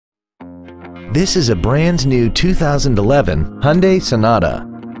This is a brand new 2011 Hyundai Sonata.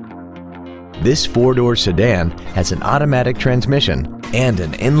 This four-door sedan has an automatic transmission and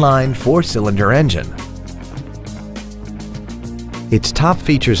an inline four-cylinder engine. Its top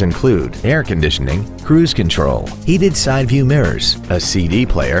features include air conditioning, cruise control, heated side view mirrors, a CD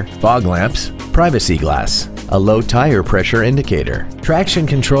player, fog lamps, privacy glass, a low tire pressure indicator, traction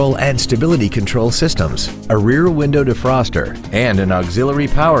control and stability control systems, a rear window defroster, and an auxiliary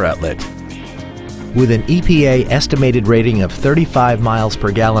power outlet. With an EPA estimated rating of 35 miles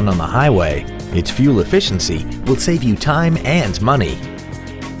per gallon on the highway, its fuel efficiency will save you time and money.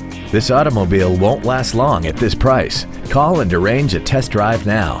 This automobile won't last long at this price. Call and arrange a test drive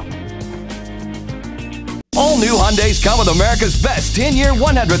now. All new Hyundais come with America's best 10-year,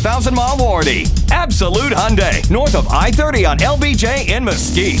 100,000-mile warranty. Absolute Hyundai, north of I-30 on LBJ in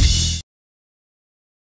Mesquite.